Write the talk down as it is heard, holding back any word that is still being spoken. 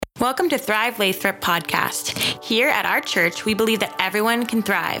Welcome to Thrive Lathrop podcast. Here at our church, we believe that everyone can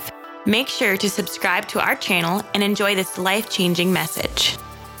thrive. Make sure to subscribe to our channel and enjoy this life-changing message.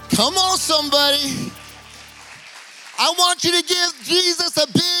 Come on, somebody. I want you to give Jesus a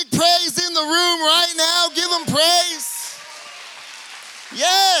big praise in the room right now. Give him praise.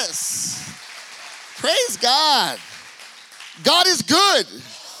 Yes. Praise God. God is good.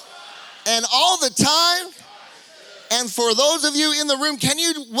 And all the time. And for those of you in the room, can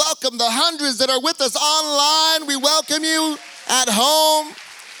you welcome the hundreds that are with us online? We welcome you at home,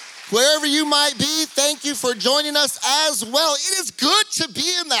 wherever you might be. Thank you for joining us as well. It is good to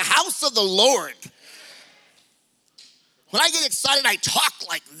be in the house of the Lord. When I get excited, I talk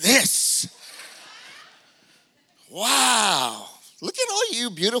like this. Wow. Look at all you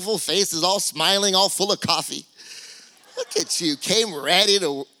beautiful faces, all smiling, all full of coffee. Look at you, came ready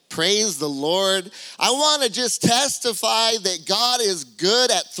to praise the Lord. I want to just testify that God is good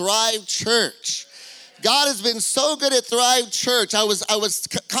at Thrive Church. God has been so good at Thrive Church. I was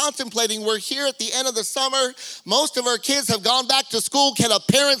contemplating, we're here at the end of the summer. Most of our kids have gone back to school. Can a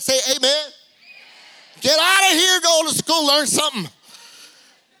parent say amen? Get out of here, go to school, learn something.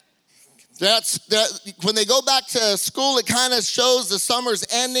 When they go back to school, it kind of shows the summer's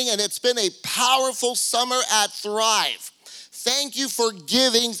ending, and it's been a powerful summer at Thrive. Thank you for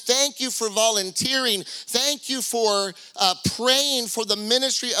giving. Thank you for volunteering. Thank you for praying for the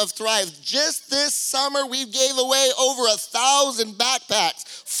ministry of Thrive. Just this summer, we gave away over 1,000 backpacks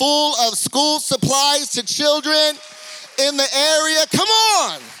full of school supplies to children in the area. Come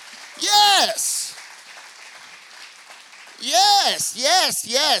on. Yes. Yes, yes,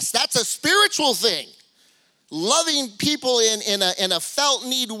 yes. That's a spiritual thing. Loving people in a felt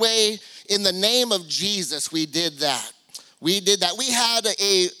need way in the name of Jesus, we did that. We did that. We had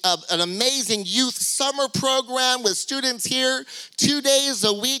an amazing youth summer program with students here 2 days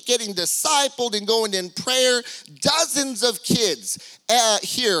a week getting discipled and going in prayer. Dozens of kids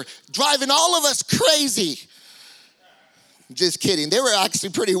here driving all of us crazy. Just kidding. They were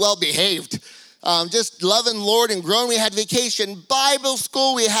actually pretty well behaved. Just loving Lord and growing. We had Vacation Bible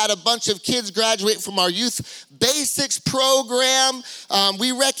School. We had a bunch of kids graduate from our Youth Basics program.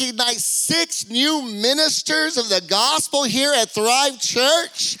 We recognized 6 new ministers of the gospel here at Thrive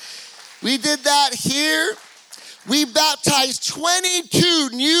Church. We did that here. We baptized 22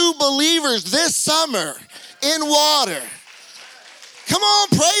 new believers this summer in water. Come on,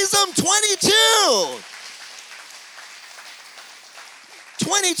 praise them, 22.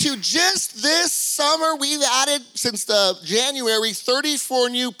 22, just this summer, we've added, since the January, 34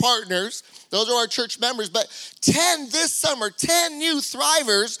 new partners. Those are our church members, but 10 this summer, 10 new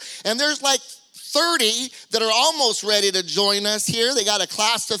Thrivers, and there's like 30 that are almost ready to join us here. They got a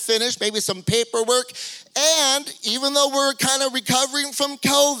class to finish, maybe some paperwork, and even though we're kind of recovering from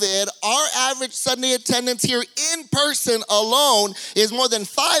COVID, our average Sunday attendance here in person alone is more than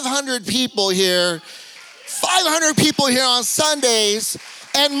 500 people here. 500 people here on Sundays,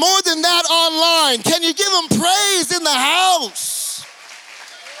 and more than that online. Can you give them praise in the house?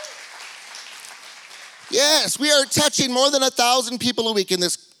 Yes, we are touching more than 1,000 people a week in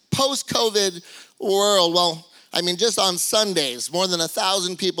this post-COVID world. Well, I mean, just on Sundays, more than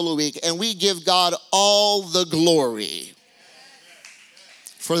 1,000 people a week, and we give God all the glory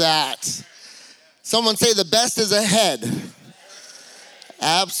for that. Someone say, the best is ahead.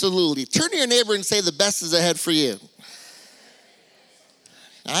 Absolutely. Turn to your neighbor and say, the best is ahead for you.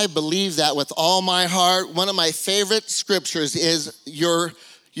 I believe that with all my heart. One of my favorite scriptures is your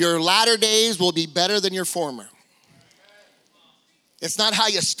latter days will be better than your former. It's not how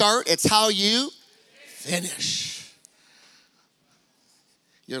you start, it's how you finish.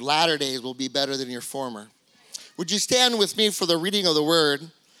 Your latter days will be better than your former. Would you stand with me for the reading of the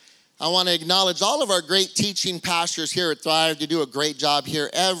word? I want to acknowledge all of our great teaching pastors here at Thrive. They do a great job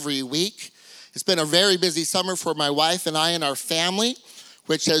here every week. It's been a very busy summer for my wife and I and our family,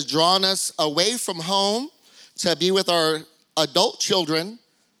 which has drawn us away from home to be with our adult children.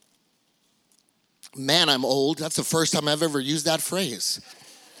 Man, I'm old. That's the first time I've ever used that phrase.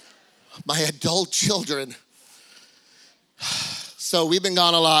 My adult children. So we've been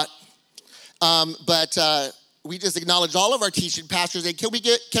gone a lot. But we just acknowledge all of our teaching pastors. And can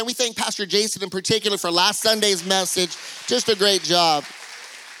we thank Pastor Jason in particular for last Sunday's message? Just a great job.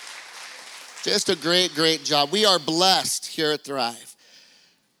 Just a great, great job. We are blessed here at Thrive.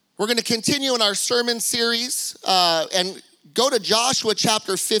 We're going to continue in our sermon series and go to Joshua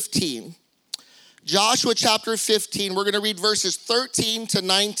chapter 15. Joshua chapter 15, we're going to read verses 13 to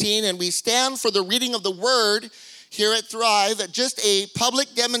 19, and we stand for the reading of the word here at Thrive, just a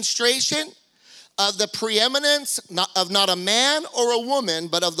public demonstration of the preeminence of not a man or a woman,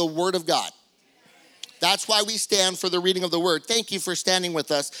 but of the word of God. That's why we stand for the reading of the word. Thank you for standing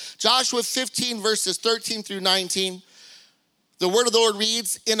with us. Joshua 15, verses 13 through 19. The word of the Lord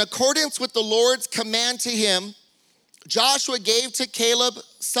reads, in accordance with the Lord's command to him, Joshua gave to Caleb,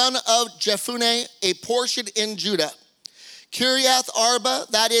 son of Jephunneh, a portion in Judah. Kiriath Arba,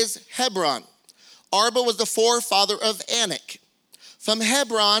 that is Hebron. Arba was the forefather of Anak. From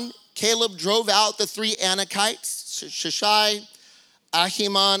Hebron, Caleb drove out the three Anakites, Sheshai,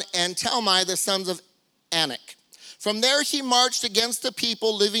 Ahiman, and Talmai, the sons of Anak. From there he marched against the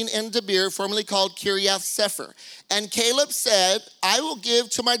people living in Debir, formerly called Kiriath Sefer. And Caleb said, I will give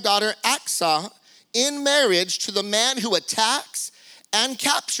to my daughter Aksah in marriage to the man who attacks and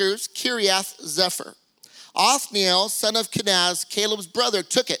captures Kiriath Zephyr. Othniel, son of Kenaz, Caleb's brother,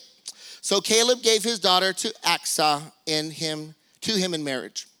 took it. So Caleb gave his daughter to Aksah to him in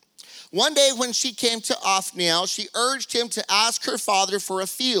marriage. One day when she came to Othniel, she urged him to ask her father for a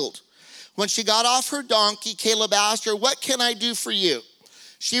field. When she got off her donkey, Caleb asked her, what can I do for you?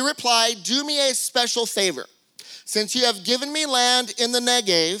 She replied, do me a special favor. Since you have given me land in the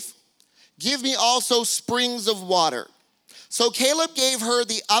Negev, give me also springs of water. So Caleb gave her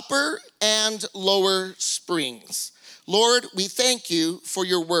the upper and lower springs. Lord, we thank you for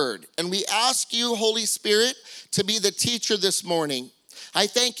your word, and we ask you, Holy Spirit, to be the teacher this morning. I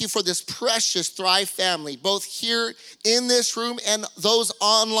thank you for this precious Thrive family, both here in this room and those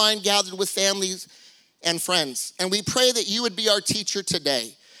online gathered with families and friends. And we pray that you would be our teacher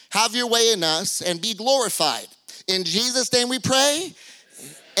today. Have your way in us and be glorified. In Jesus' name we pray.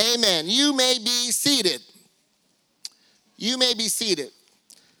 Amen. You may be seated. You may be seated.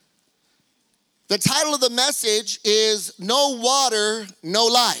 The title of the message is No Water, No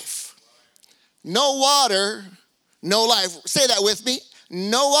Life. No water, no life. Say that with me.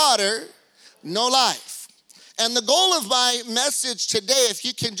 No water, no life. And the goal of my message today, if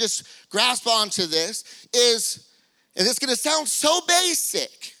you can just grasp onto this, is, and it's going to sound so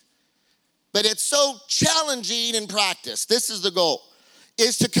basic, but it's so challenging in practice. This is the goal,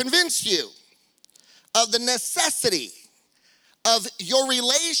 is to convince you of the necessity of your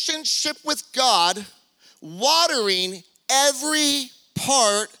relationship with God watering every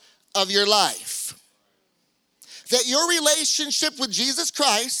part of your life. That your relationship with Jesus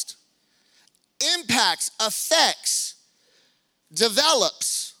Christ impacts, affects,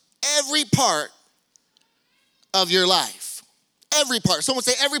 develops every part of your life. Every part. Someone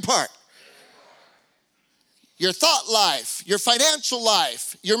say every part. Your thought life, your financial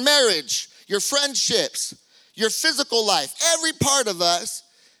life, your marriage, your friendships, your physical life. Every part of us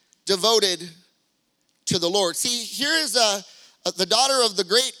devoted to the Lord. See, here is the daughter of the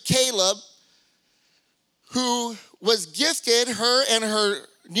great Caleb, who was gifted, her and her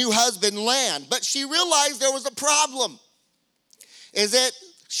new husband, land. But she realized there was a problem. Is that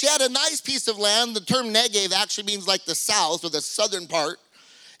she had a nice piece of land. The term Negev actually means like the south or the southern part.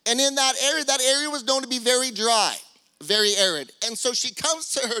 And in that area was known to be very dry, very arid. And so she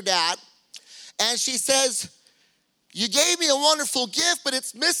comes to her dad and she says, you gave me a wonderful gift, but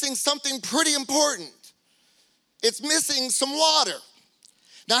it's missing something pretty important. It's missing some water.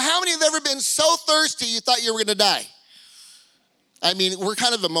 Now, how many have ever been so thirsty you thought you were going to die? I mean, we're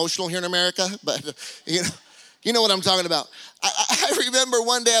kind of emotional here in America, but you know what I'm talking about. I remember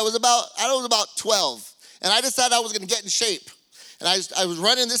one day I was about 12, and I decided I was going to get in shape. And I was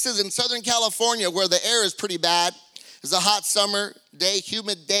running. This is in Southern California, where the air is pretty bad. It was a hot summer day,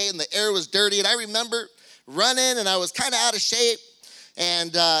 humid day, and the air was dirty. And I remember running, and I was kind of out of shape.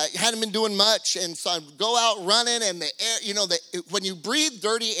 And hadn't been doing much, and so I'd go out running, and the air, when you breathe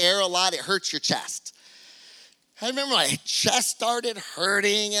dirty air a lot, it hurts your chest. I remember my chest started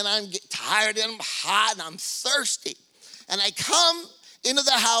hurting, and I'm tired, and I'm hot, and I'm thirsty. And I come into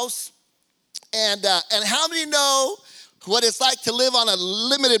the house, and how many know what it's like to live on a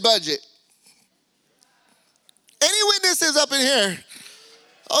limited budget? Any witnesses up in here?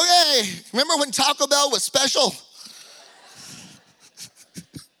 Okay, remember when Taco Bell was special?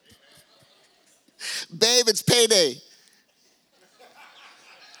 Babe, it's payday.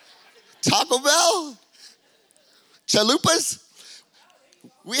 Taco Bell? Chalupas?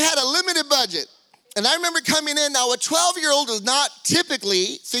 We had a limited budget. And I remember coming in. Now, a 12-year-old does not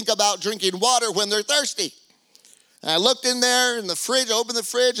typically think about drinking water when they're thirsty. And I looked in there in the fridge, opened the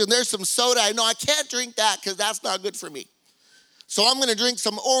fridge, and there's some soda. I know I can't drink that because that's not good for me. So I'm going to drink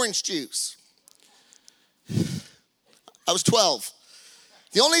some orange juice. I was 12.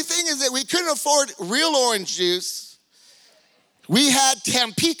 The only thing is that we couldn't afford real orange juice. We had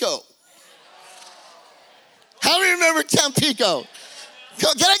Tampico. How do you remember Tampico?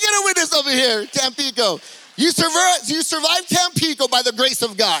 Can I get a witness over here, Tampico? You survived Tampico by the grace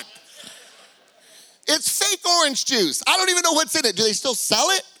of God. It's fake orange juice. I don't even know what's in it. Do they still sell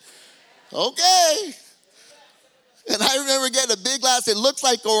it? Okay. And I remember getting a big glass. It looks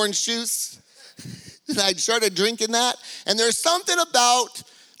like orange juice. And I started drinking that. And there's something about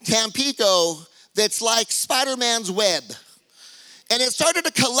Tampico that's like Spider-Man's web. And it started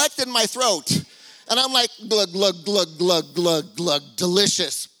to collect in my throat. And I'm like, glug, glug, glug, glug, glug, glug,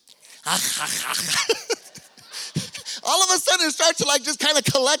 delicious. All of a sudden it starts to like just kind of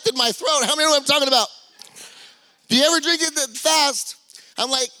collect in my throat. How many know what I'm talking about? Do you ever drink it that fast? I'm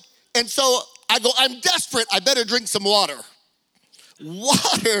like, and so I go, I'm desperate. I better drink some water.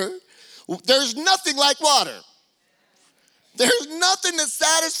 Water, there's nothing like water. There's nothing that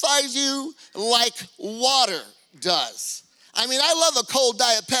satisfies you like water does. I mean, I love a cold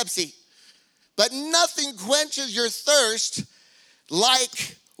Diet Pepsi, but nothing quenches your thirst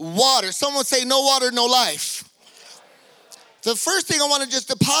like water. Someone say, no water, no life. The first thing I want to just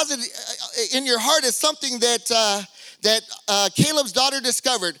deposit in your heart is something that Caleb's daughter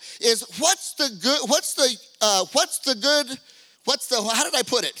discovered is how did I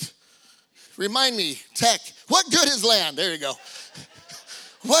put it? Remind me, tech. What good is land? There you go.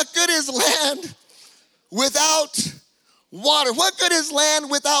 What good is land without water? What good is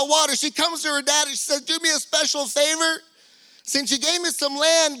land without water? She comes to her dad and she says, do me a special favor. Since you gave me some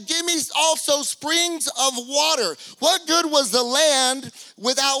land, give me also springs of water. What good was the land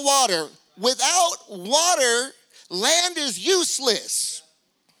without water? Without water, land is useless.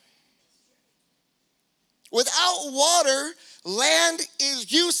 Without water, land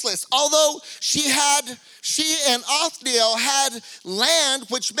is useless. Although she and Othniel had land,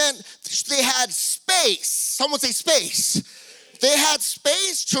 which meant they had space. Someone say space. They had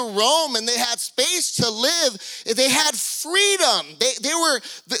space to roam and they had space to live. They had freedom.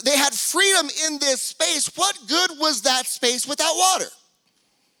 They had freedom in this space. What good was that space without water?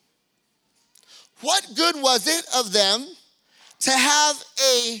 What good was it of them to have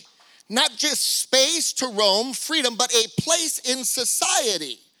not just space to roam, freedom, but a place in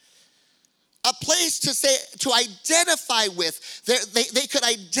society? A place to identify with. They could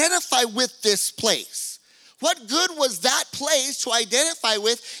identify with this place. What good was that place to identify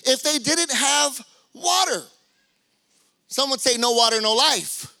with if they didn't have water? Some would say no water, no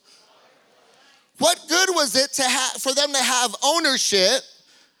life. What good was it for them to have ownership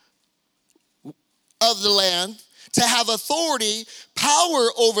of the land, to have authority, power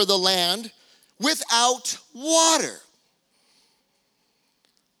over the land without water?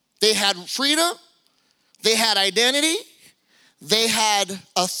 They had freedom, they had identity, they had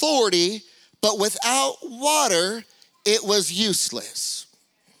authority, but without water, it was useless.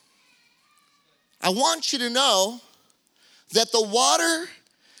 I want you to know that the water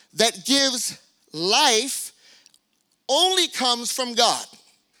that gives life only comes from God.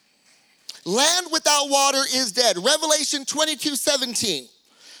 Land without water is dead. Revelation 22:17.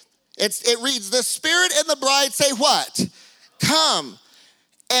 It reads, the Spirit and the bride say what? Come.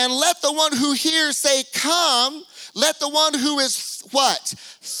 And let the one who hears say, come. Let the one who is what?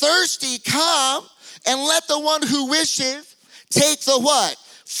 Thirsty come. And let the one who wishes take the what?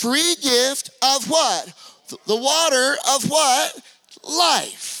 Free gift of what? The water of what?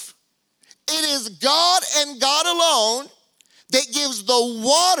 Life. It is God and God alone that gives the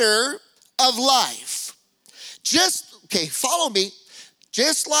water of life. Follow me.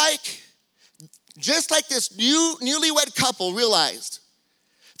 Just like this newlywed couple realized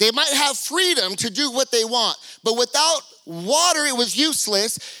they might have freedom to do what they want, but without water, it was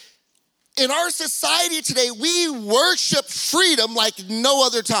useless. In our society today, we worship freedom like no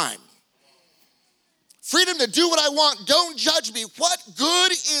other time. Freedom to do what I want. Don't judge me. What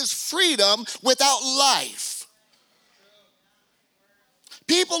good is freedom without life?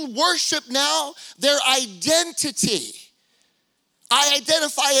 People worship now their identity. I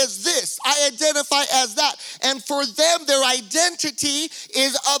identify as this. I identify as that. And for them, their identity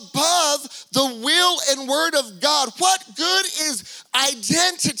is above the will and word of God. What good is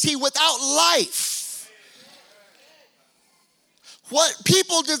identity without life? What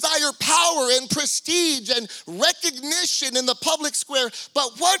people desire power and prestige and recognition in the public square,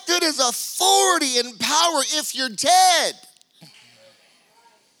 but what good is authority and power if you're dead?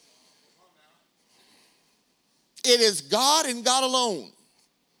 It is God and God alone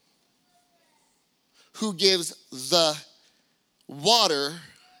who gives the water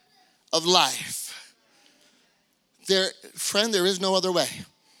of life. Friend, there is no other way.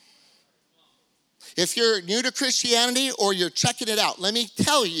 If you're new to Christianity or you're checking it out, let me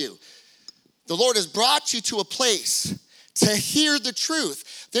tell you, the Lord has brought you to a place to hear the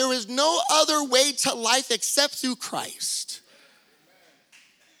truth. There is no other way to life except through Christ.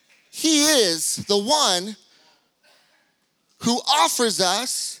 He is the one who offers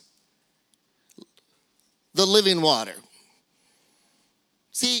us the living water.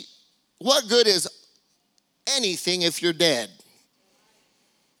 See, what good is anything if you're dead?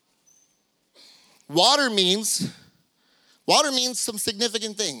 Water means some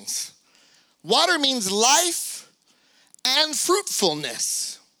significant things. Water means life and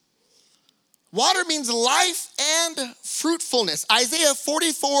fruitfulness. Water means life and fruitfulness. Isaiah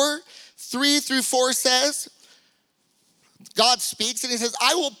 44, 3-4 says, God speaks and he says,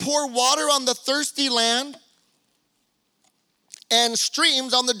 I will pour water on the thirsty land and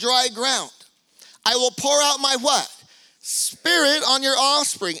streams on the dry ground. I will pour out my what? Spirit on your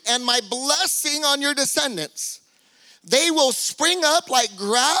offspring and my blessing on your descendants. They will spring up like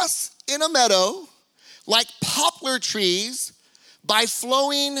grass in a meadow, like poplar trees by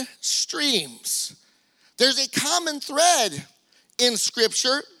flowing streams. There's a common thread in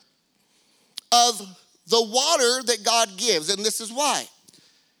Scripture of the water that God gives, and this is why.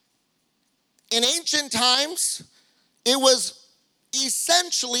 In ancient times, it was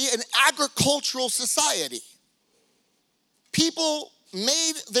essentially an agricultural society. People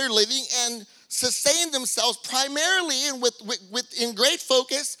made their living and sustained themselves primarily and with in great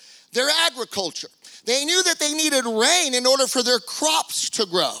focus their agriculture. They knew that they needed rain in order for their crops to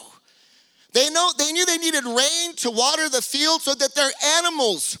grow. They knew they needed rain to water the field so that their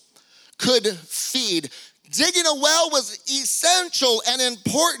animals could feed. Digging a well was essential and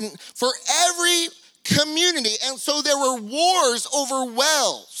important for every community, and so there were wars over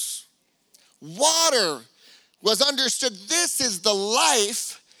wells. Water was understood. This is the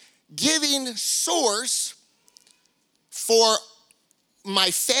life-giving source for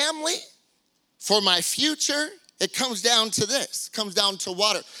my family, for my future. It comes down to this, comes down to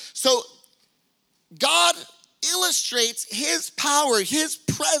water. So God illustrates his power, his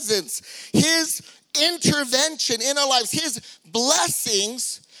presence, his intervention in our lives, his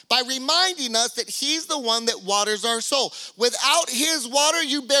blessings by reminding us that he's the one that waters our soul. Without his water,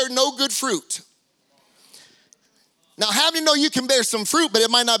 you bear no good fruit. Now, how many know you can bear some fruit, but it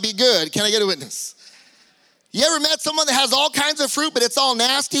might not be good? Can I get a witness? You ever met someone that has all kinds of fruit, but it's all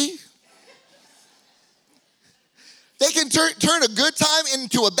nasty? They can turn a good time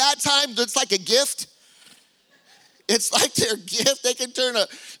into a bad time. It's like a gift. It's like their gift. They can turn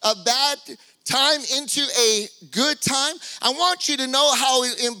a bad time into a good time. I want you to know how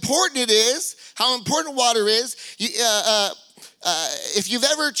important it is, how important water is. If you've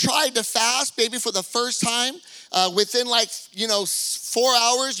ever tried to fast, maybe for the first time, within 4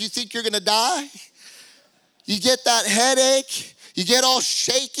 hours, you think you're gonna die. You get that headache, you get all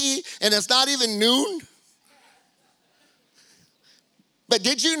shaky, and it's not even noon. But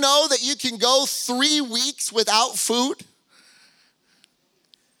did you know that you can go 3 weeks without food?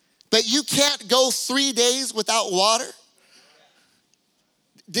 But you can't go 3 days without water?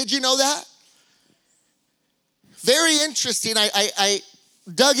 Did you know that? Very interesting. I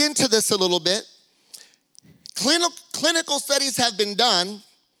dug into this a little bit. Clinical studies have been done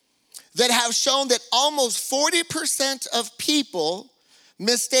that have shown that almost 40% of people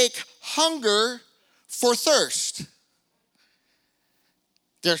mistake hunger for thirst.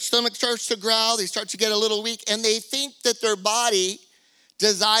 Their stomach starts to growl, they start to get a little weak, and they think that their body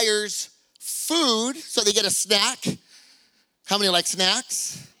desires food, so they get a snack. How many like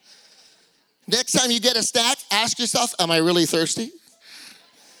snacks? Next time you get a snack, ask yourself, am I really thirsty?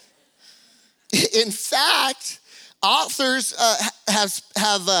 In fact, authors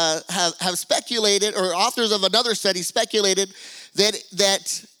have speculated, or authors of another study speculated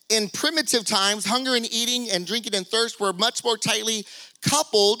that in primitive times, hunger and eating and drinking and thirst were much more tightly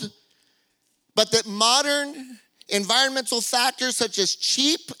coupled, but that modern environmental factors such as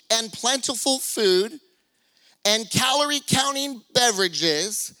cheap and plentiful food and calorie counting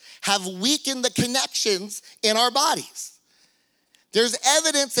beverages have weakened the connections in our bodies. There's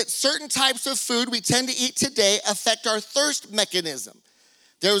evidence that certain types of food we tend to eat today affect our thirst mechanism.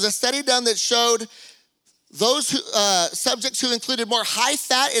 There was a study done that showed those subjects who included more high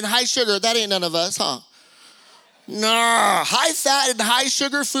fat and high sugar, that ain't none of us, huh? No, high fat and high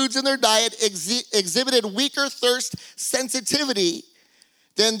sugar foods in their diet exhibited weaker thirst sensitivity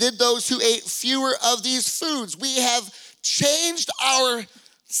than did those who ate fewer of these foods. We have changed our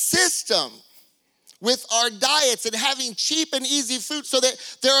system with our diets and having cheap and easy food so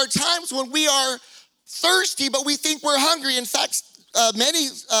that there are times when we are thirsty, but we think we're hungry. In fact, many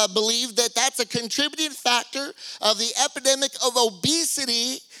believe that that's a contributing factor of the epidemic of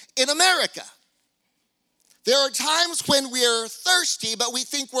obesity in America. There are times when we're thirsty, but we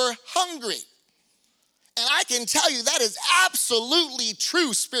think we're hungry. And I can tell you that is absolutely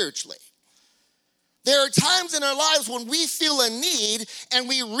true spiritually. There are times in our lives when we feel a need and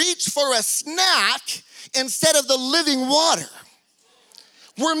we reach for a snack instead of the living water.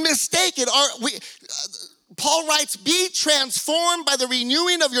 We're mistaken. Paul writes, be transformed by the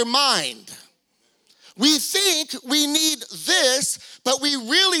renewing of your mind. We think we need this, but we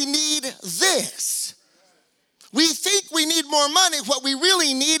really need this. We think we need more money. What we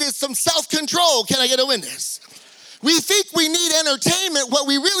really need is some self-control. Can I get a witness? We think we need entertainment. What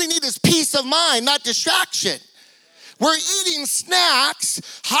we really need is peace of mind, not distraction. We're eating snacks,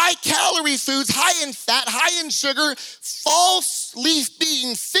 high-calorie foods, high in fat, high in sugar, falsely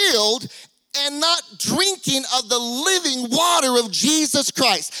being filled, and not drinking of the living water of Jesus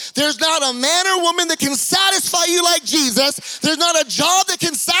Christ. There's not a man or woman that can satisfy you like Jesus. There's not a job that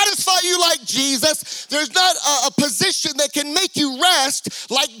can satisfy you like Jesus. There's not a position that can make you rest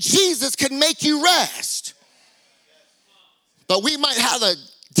like Jesus can make you rest. But we might have a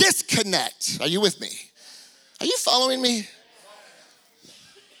disconnect. Are you with me? Are you following me?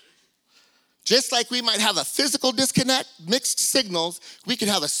 Just like we might have a physical disconnect, mixed signals, we can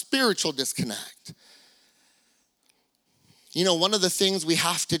have a spiritual disconnect. You know, one of the things we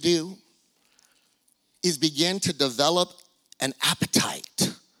have to do is begin to develop an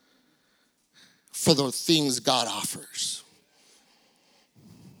appetite for the things God offers.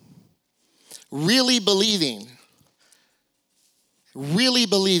 Really believing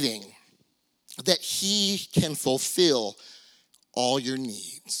that He can fulfill all your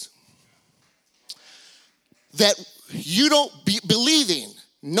needs. That you don't believing,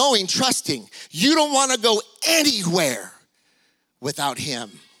 knowing, trusting, you don't want to go anywhere without Him.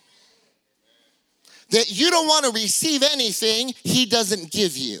 That you don't want to receive anything He doesn't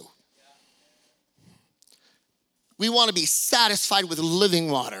give you. We want to be satisfied with living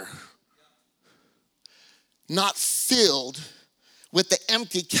water, not filled with the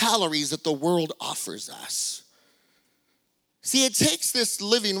empty calories that the world offers us. See, it takes this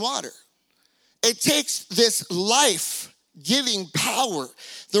living water. It takes this life-giving power,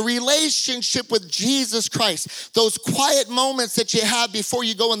 the relationship with Jesus Christ, those quiet moments that you have before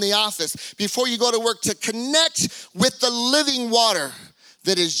you go in the office, before you go to work, to connect with the living water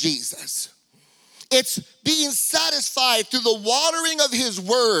that is Jesus. It's being satisfied through the watering of His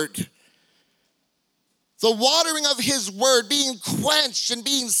word. The watering of His word, being quenched and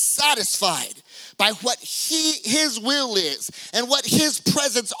being satisfied by what His will is and what His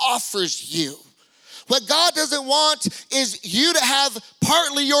presence offers you. What God doesn't want is you to have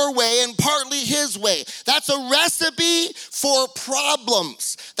partly your way and partly His way. That's a recipe for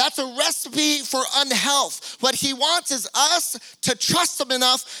problems. That's a recipe for unhealth. What He wants is us to trust Him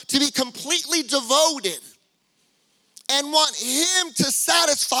enough to be completely devoted and want Him to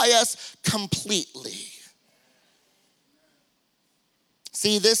satisfy us completely.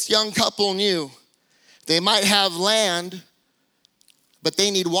 See, this young couple knew they might have land, but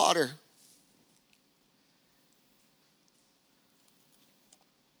they need water.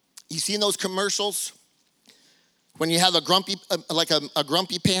 You seen those commercials when you have a grumpy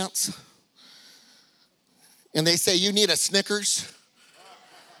pants, and they say you need a Snickers?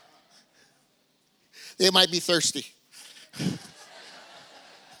 They might be thirsty.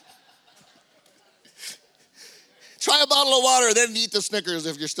 Try a bottle of water, then eat the Snickers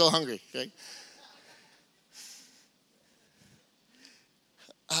if you're still hungry, okay?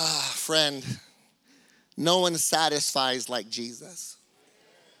 Friend, no one satisfies like Jesus.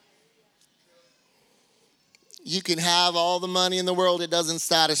 You can have all the money in the world, it doesn't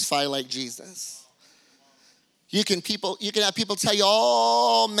satisfy like Jesus. You can have people tell you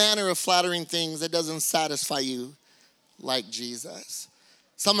all manner of flattering things, it doesn't satisfy you like Jesus.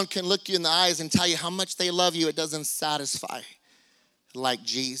 Someone can look you in the eyes and tell you how much they love you, it doesn't satisfy like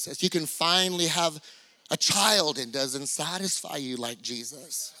Jesus. You can finally have a child, it doesn't satisfy you like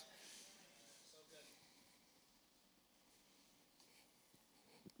Jesus.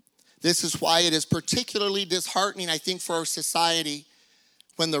 This is why it is particularly disheartening, I think, for our society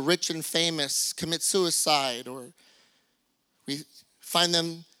when the rich and famous commit suicide, or we find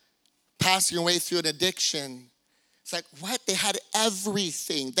them passing away through an addiction. It's like, what? They had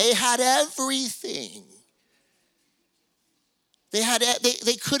everything. They had everything.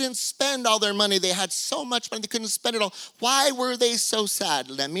 They couldn't spend all their money. They had so much money, they couldn't spend it all. Why were they so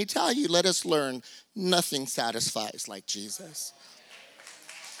sad? Let me tell you, let us learn. Nothing satisfies like Jesus.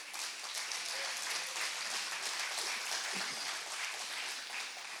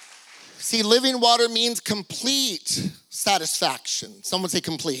 See, living water means complete satisfaction. Someone say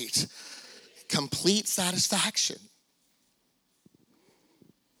complete. complete satisfaction.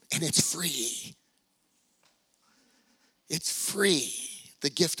 And it's free. It's free. The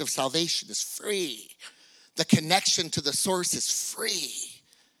gift of salvation is free. The connection to the source is free.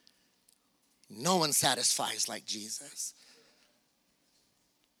 No one satisfies like Jesus.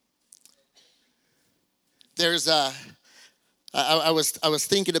 I was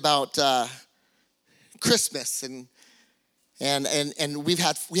thinking about Christmas and we've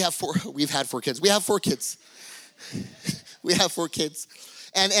had four kids. We have four kids. We have four kids.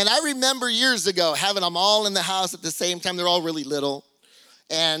 And I remember years ago having them all in the house at the same time. They're all really little.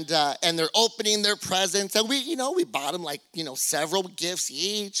 And they're opening their presents. And we bought them several gifts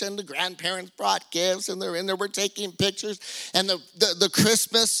each. And the grandparents brought gifts. And they're in there. We're taking pictures. And the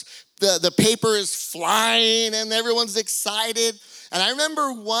Christmas, the paper is flying. And everyone's excited. And I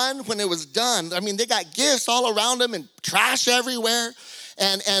remember one when it was done. I mean, they got gifts all around them and trash everywhere.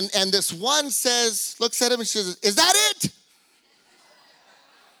 And this one looks at him and says, "Is that it?"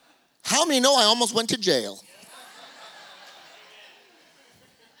 How many know I almost went to jail?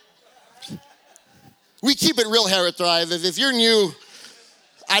 We keep it real here at Thrive. If you're new,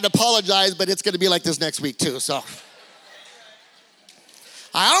 I'd apologize, but it's going to be like this next week too. So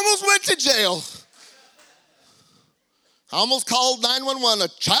I almost went to jail. I almost called 911. A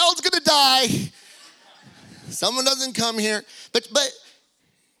child's going to die. Someone doesn't come here.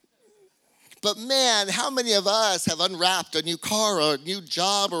 But man, how many of us have unwrapped a new car or a new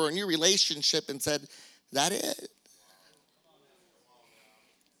job or a new relationship and said, "Is that it?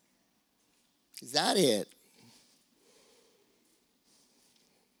 Is that it?"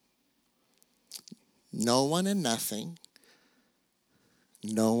 No one and nothing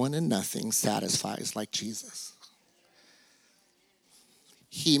satisfies like Jesus.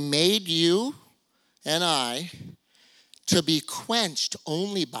 He made you and I to be quenched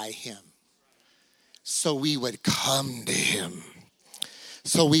only by him. So we would come to him.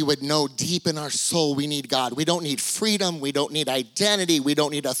 So we would know deep in our soul we need God. We don't need freedom. We don't need identity. We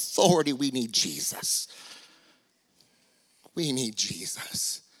don't need authority. We need Jesus. We need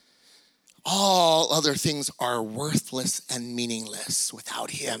Jesus. All other things are worthless and meaningless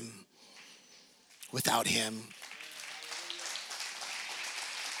without him. Without him.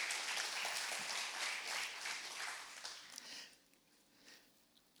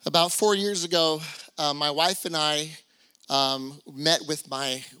 About 4 years ago, my wife and I met with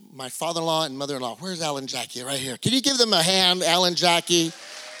my father-in-law and mother-in-law. Where's Al and Jackie? Right here. Can you give them a hand, Al and Jackie?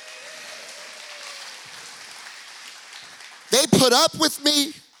 They put up with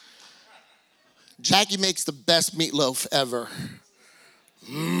me. Jackie makes the best meatloaf ever.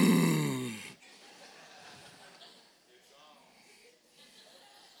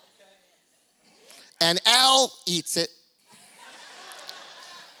 And Al eats it.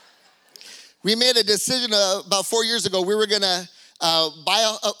 We made a decision about 4 years ago. We were going to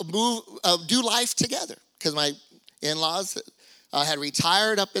do life together because my in-laws had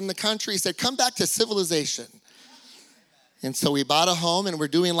retired up in the country. He said, "Come back to civilization." And so we bought a home and we're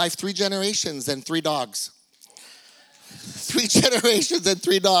doing life 3 generations and 3 dogs. 3 generations and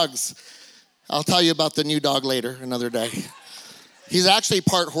 3 dogs. I'll tell you about the new dog later, another day. He's actually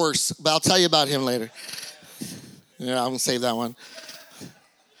part horse, but I'll tell you about him later. Yeah, I'm going to save that one.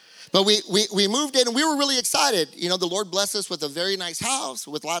 But we moved in and we were really excited. You know, the Lord blessed us with a very nice house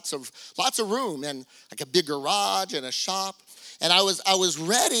with lots of room and like a big garage and a shop. And I was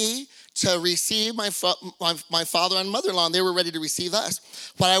ready to receive my father and mother-in-law, and they were ready to receive us.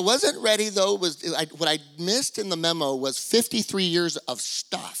 What I wasn't ready though was what I missed in the memo was 53 years of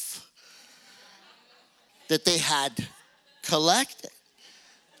stuff that they had collected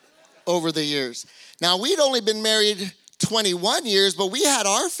over the years. Now we'd only been married 21 years, but we had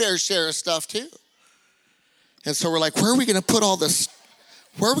our fair share of stuff too. And so we're like, where are we going to put all this?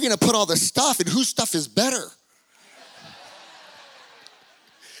 Where are we going to put all this stuff, and whose stuff is better?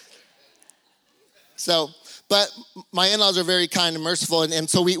 So, but my in-laws are very kind and merciful, and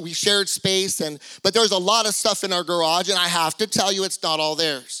so we shared space, but there's a lot of stuff in our garage, and I have to tell you, it's not all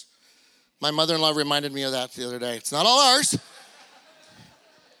theirs. My mother-in-law reminded me of that the other day. It's not all ours.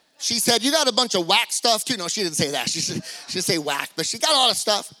 She said, "You got a bunch of whack stuff too." No, she didn't say that. She didn't say whack, but she got a lot of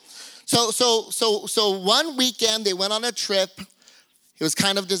stuff. So one weekend they went on a trip. It was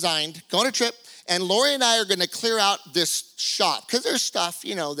kind of designed, go on a trip, and Lori and I are going to clear out this shop because there's stuff,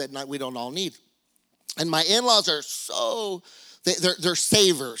 that we don't all need. And my in-laws are they're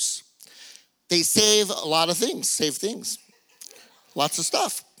savers. They save a lot of things, lots of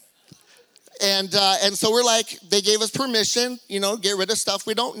stuff. And so we're like, they gave us permission, get rid of stuff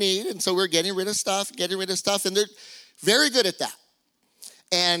we don't need. And so we're getting rid of stuff, and they're very good at that.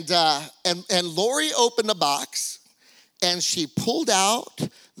 And Lori opened a box, and she pulled out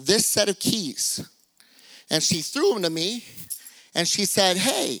this set of keys. And she threw them to me, and she said,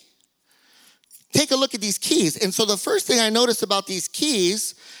 hey, take a look at these keys. And so the first thing I noticed about these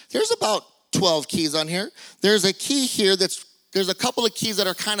keys, there's about 12 keys on here. There's a key here there's a couple of keys that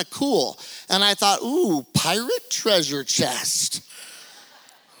are kind of cool. And I thought, ooh, pirate treasure chest.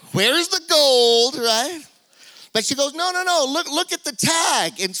 Where's the gold, right? But she goes, no, look at the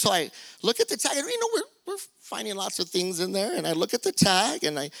tag. And so I look at the tag, and we're finding lots of things in there. And I look at the tag,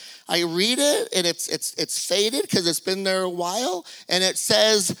 and I read it, and it's faded because it's been there a while. And it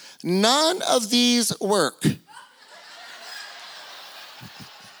says, none of these work.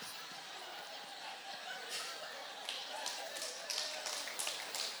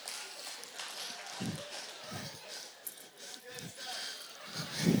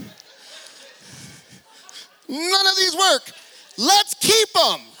 None of these work. Let's keep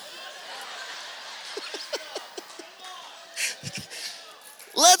them.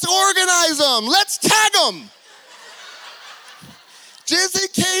 Let's organize them. Let's tag them. Just in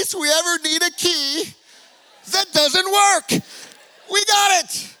case we ever need a key that doesn't work. We got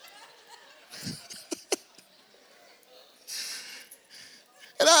it.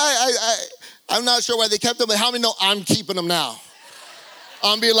 And I'm not sure why they kept them, but how many know I'm keeping them now?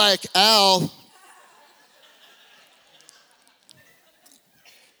 I'll be like, Al.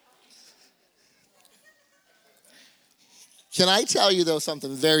 Can I tell you, though,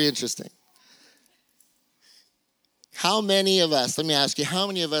 something very interesting? How many of us, let me ask you, how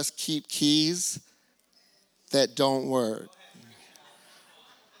many of us keep keys that don't work?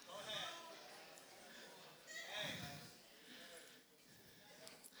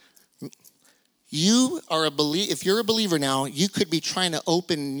 You are a believer. If you're a believer now, you could be trying to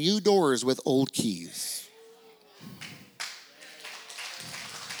open new doors with old keys.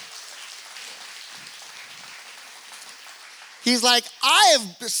 He's like, I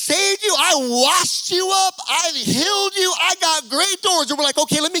have saved you. I washed you up. I've healed you. I got great doors. And we're like,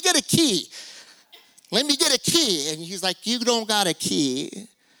 okay, let me get a key. Let me get a key. And he's like, you don't got a key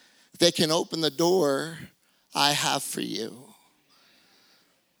that can open the door I have for you.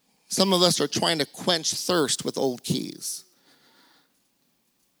 Some of us are trying to quench thirst with old keys.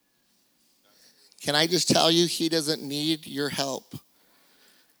 Can I just tell you, he doesn't need your help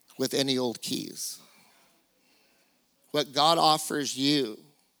with any old keys. What God offers you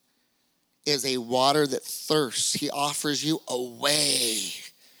is a water that thirsts. He offers you a way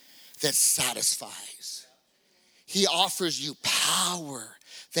that satisfies. He offers you power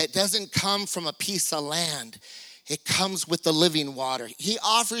that doesn't come from a piece of land. It comes with the living water. He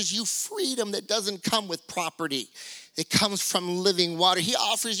offers you freedom that doesn't come with property. It comes from living water. He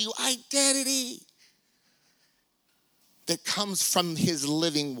offers you identity that comes from his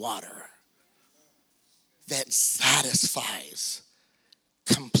living water that satisfies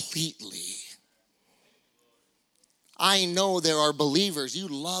completely. I know there are believers, you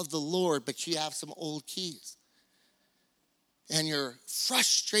love the Lord, but you have some old keys. And you're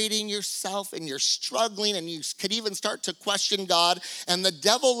frustrating yourself and you're struggling and you could even start to question God. And the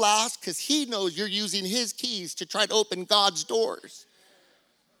devil laughs because he knows you're using his keys to try to open God's doors.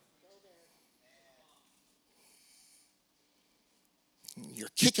 You're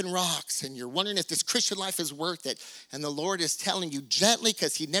kicking rocks and you're wondering if this Christian life is worth it. And the Lord is telling you gently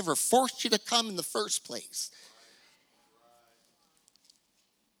because he never forced you to come in the first place.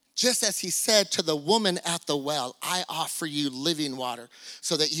 Just as he said to the woman at the well, I offer you living water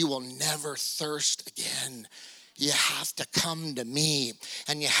so that you will never thirst again. You have to come to me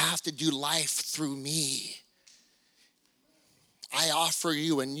and you have to do life through me. I offer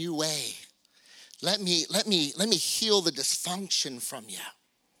you a new way. Let me heal the dysfunction from you.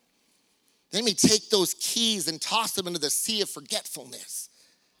 Let me take those keys and toss them into the sea of forgetfulness.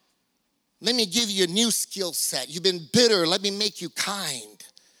 Let me give you a new skill set. You've been bitter. Let me make you kind.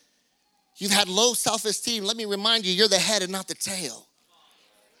 You've had low self-esteem. Let me remind you, you're the head and not the tail.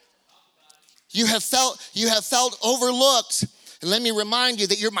 You have felt overlooked. And let me remind you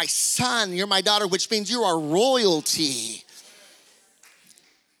that you're my son, you're my daughter, which means you are royalty.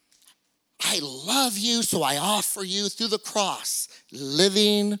 I love you, so I offer you through the cross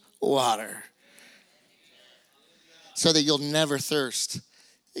living water so that you'll never thirst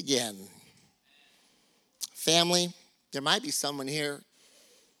again. Family, there might be someone here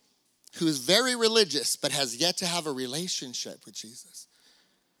who is very religious but has yet to have a relationship with Jesus.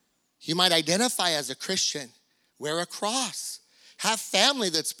 You might identify as a Christian, wear a cross, have family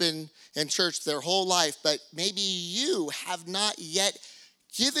that's been in church their whole life, but maybe you have not yet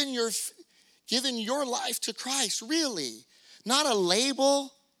given your life to Christ, really. not a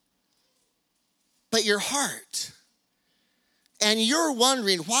label, but your heart. And you're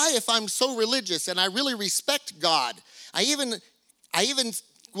wondering, why, if I'm so religious and I really respect God, I even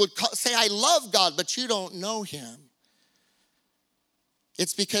would say I love God, but you don't know him.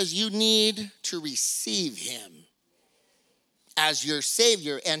 It's because you need to receive him as your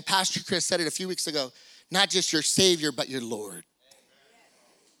Savior. And Pastor Chris said it a few weeks ago, not just your Savior, but your Lord.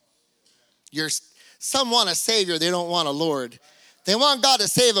 Some want a Savior, they don't want a Lord. They want God to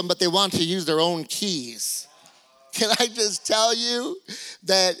save them, but they want to use their own keys. Can I just tell you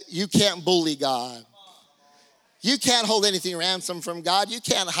that you can't bully God? You can't hold anything ransom from God. You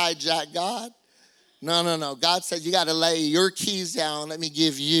can't hijack God. No. God said you got to lay your keys down. Let me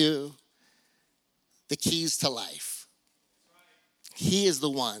give you the keys to life. He is the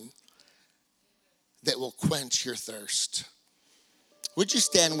one that will quench your thirst. Would you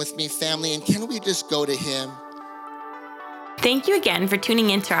stand with me, family, and can we just go to him? Thank you again for tuning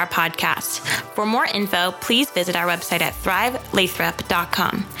into our podcast. For more info, please visit our website at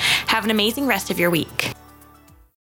thrivelathrop.com. Have an amazing rest of your week.